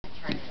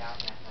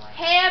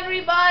Hey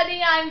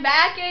everybody, I'm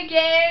back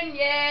again.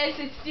 Yes,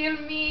 it's still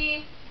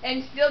me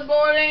and still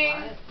boring.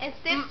 It's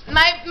this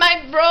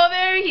My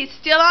brother, he's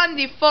still on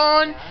the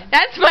phone.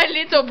 That's my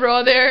little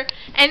brother,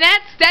 and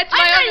that's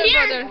my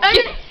other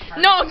brother.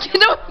 No,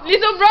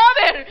 little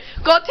brother,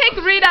 go take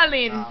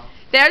Ritalin.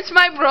 There's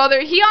my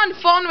brother. He on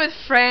phone with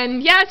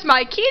friend. Yes,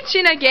 my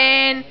kitchen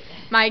again.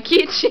 My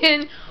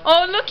kitchen.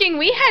 Oh, looking,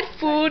 we had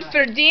food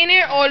for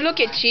dinner. Oh,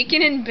 look at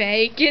chicken and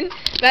bacon.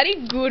 Very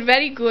good,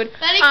 very good.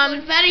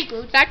 very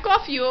good. Back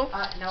off, you.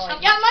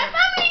 Yeah, my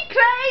family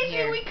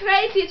crazy. We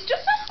crazy. It's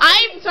just us.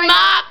 I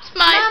mopped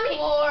my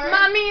floor.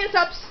 Mommy is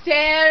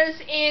upstairs,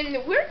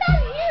 and we're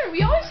down here.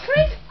 We always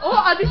crazy.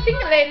 Oh, the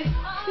single ladies.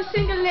 The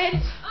single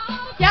ladies.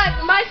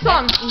 Yeah, my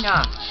song.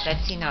 Enough.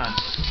 That's enough.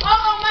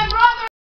 Oh, my brother.